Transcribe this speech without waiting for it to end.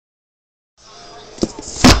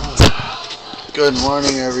Good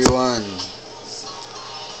morning, everyone.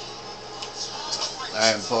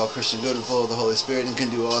 I am Paul Christian Good and full of the Holy Spirit and can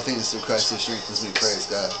do all things through Christ who strengthens me. Praise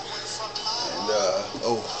God. And,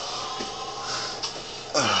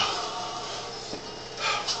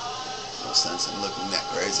 no sense in looking that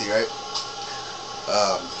crazy, right?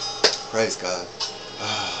 Praise God.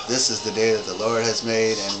 This is the day that the Lord has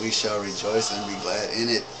made, and we shall rejoice and be glad in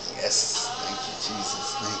it. Yes. Thank you,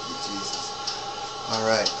 Jesus. Thank you, Jesus. All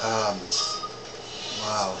right.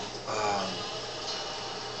 Wow.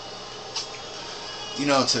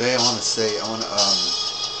 Today I want to say, I want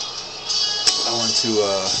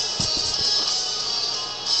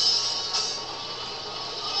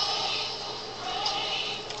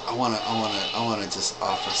to just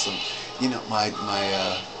offer some,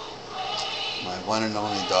 my one and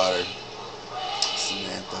only daughter,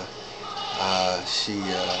 Samantha.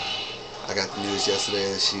 I got the news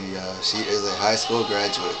yesterday that she is a high school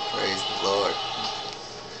graduate. Praise the Lord.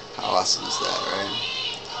 How awesome is that, right?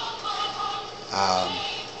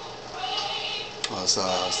 I was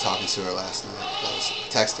talking to her last night. I was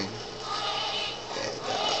texting,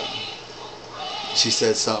 and she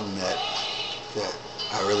said something that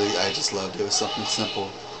I just loved. It was something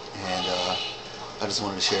simple, and I just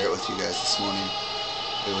wanted to share it with you guys this morning.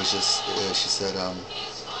 It was just she said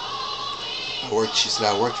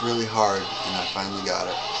I worked really hard and I finally got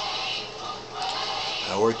it.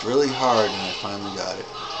 I worked really hard and I finally got it.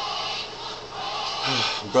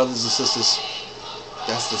 Brothers and sisters,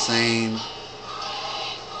 that's the same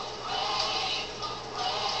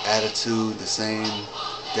attitude, the same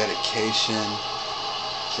dedication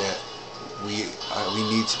that we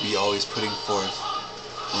need to be always putting forth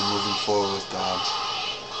when moving forward with God.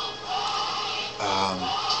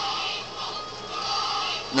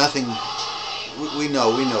 Nothing. We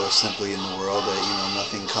know simply in the world that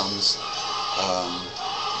nothing comes.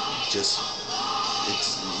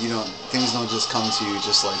 Things don't just come to you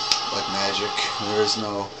just like magic. It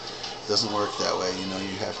doesn't work that way.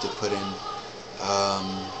 You have to put in.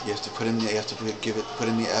 You have to put in the effort.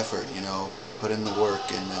 Put in the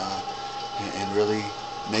work and really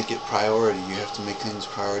make it priority. You have to make things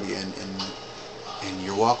priority, and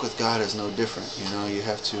your walk with God is no different. You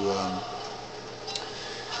have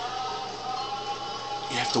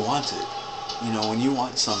to want it. When you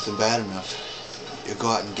want something bad enough, you go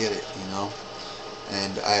out and get it.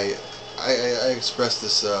 And I express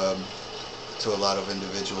this to a lot of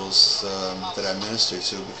individuals that I minister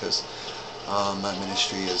to, because my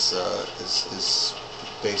ministry is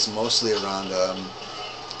based mostly around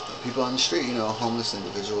people on the street, homeless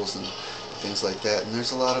individuals and things like that. And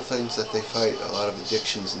there's a lot of things that they fight, a lot of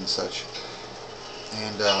addictions and such.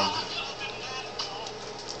 And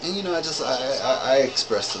I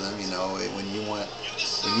express to them, when you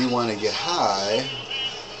want to get high,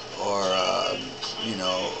 or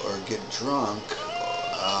or get drunk,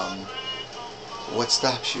 what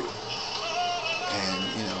stops you? And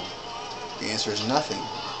the answer is nothing.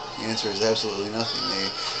 The answer is absolutely nothing.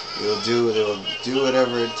 They will do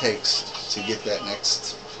whatever it takes to get that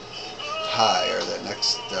next high or that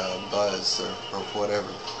next buzz or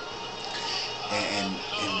whatever. And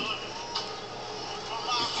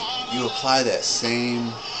if you apply that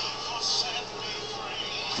same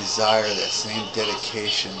desire, that same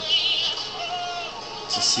dedication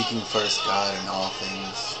to seeking first God in all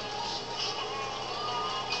things,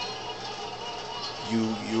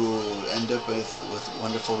 you will end up with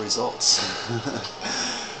wonderful results.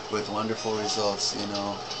 With wonderful results.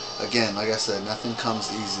 Again, like I said, nothing comes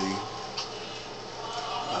easy.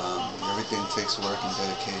 Everything takes work and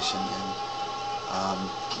dedication, and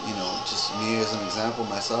just me as an example,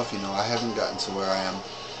 myself, I haven't gotten to where I am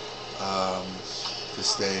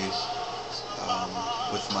this day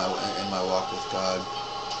in my walk with God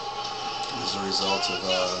as a result of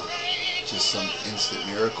just some instant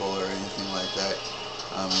miracle or anything like that.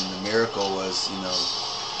 The miracle was,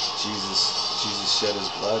 Jesus shed his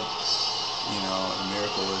blood. The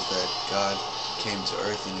miracle was that God came to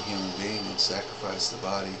earth in a human being and sacrificed the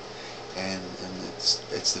body, and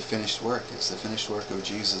it's the finished work. It's the finished work of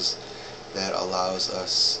Jesus that allows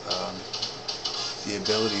us the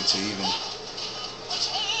ability to even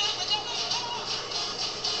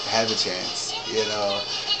have a chance.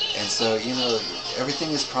 And so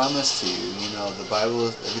everything is promised to you. The Bible,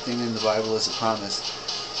 everything in the Bible is a promise.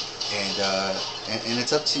 And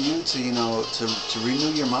it's up to you to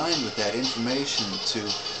renew your mind with that information,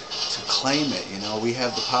 to claim it. We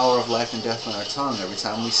have the power of life and death on our tongue. Every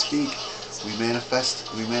time we speak, we manifest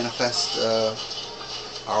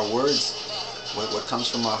our words, what comes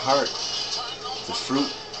from our heart. The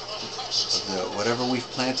fruit whatever we've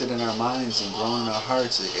planted in our minds and grown in our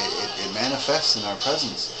hearts, it manifests in our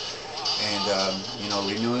presence. And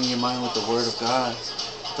renewing your mind with the Word of God,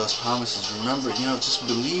 those promises. Remember, just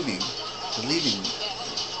believing,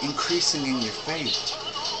 increasing in your faith.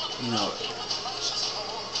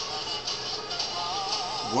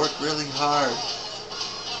 Work really hard,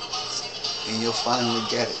 and you'll finally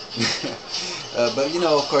get it. But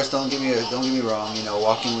of course, don't get me wrong.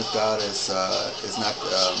 Walking with God is not.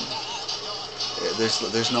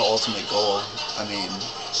 There's no ultimate goal. I mean,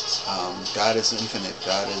 God is infinite.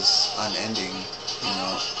 God is unending.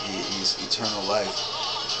 He's eternal life,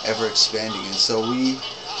 ever expanding. And so we,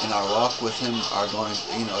 in our walk with Him, are going.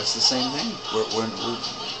 It's the same thing.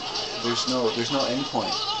 There's no end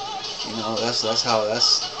point. That's how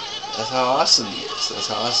awesome He is. That's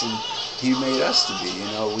how awesome He made us to be.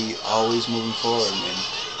 We always moving forward,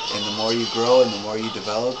 and the more you grow and the more you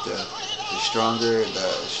develop, the stronger,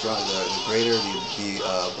 the greater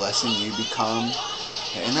the blessing you become,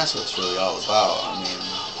 and that's what it's really all about. I mean,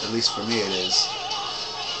 at least for me, it is.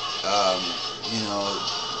 The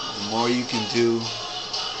more you can do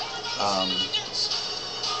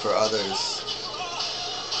for others,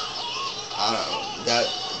 I don't know,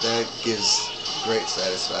 that gives great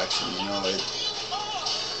satisfaction.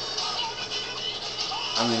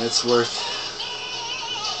 It's worth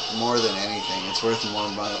more than anything. It's worth more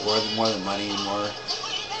than money,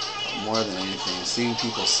 more than anything. Seeing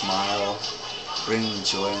people smile, bringing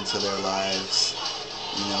joy into their lives,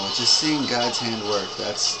 just seeing God's hand work.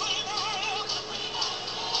 That's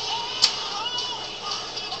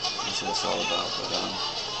what it's all about. But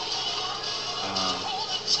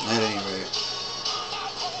at any rate,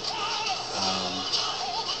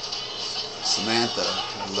 Samantha,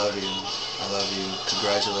 I love you.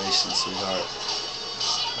 Congratulations, sweetheart.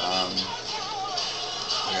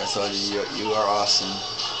 Like I told you, you are awesome,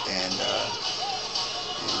 and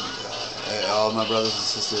all my brothers and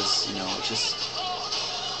sisters, just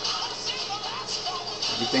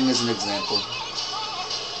everything is an example.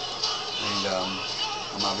 And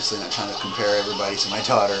I'm obviously not trying to compare everybody to my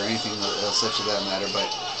daughter or anything such of that matter, but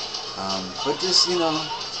just in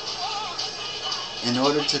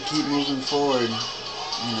order to keep moving forward,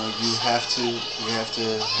 you have to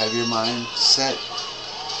have your mind set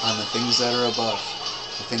on the things that are above,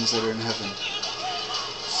 the things that are in heaven.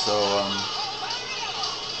 So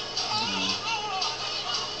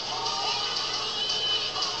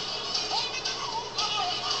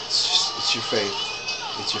it's your faith.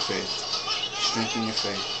 It's your faith. Strengthen your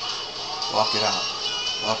faith. Walk it out.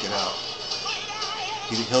 Walk it out.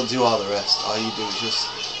 He'll do all the rest. All you do is just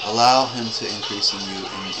allow Him to increase in you,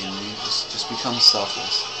 and you just become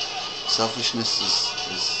selfless. Selfishness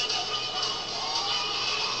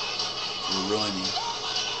will ruin you.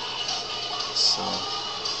 So,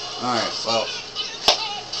 alright, well,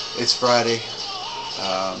 it's Friday.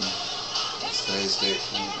 It's today's date.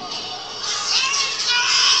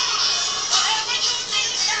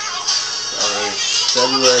 Alright,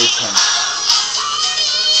 February 10th.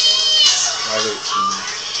 5/18.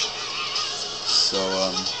 So, I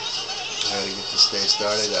gotta get this day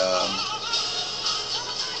started.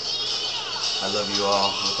 I love you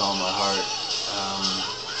all with all my heart.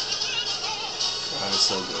 God is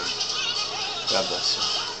so good. God bless you.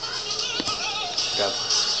 God bless you. God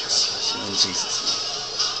bless you. In Jesus' name.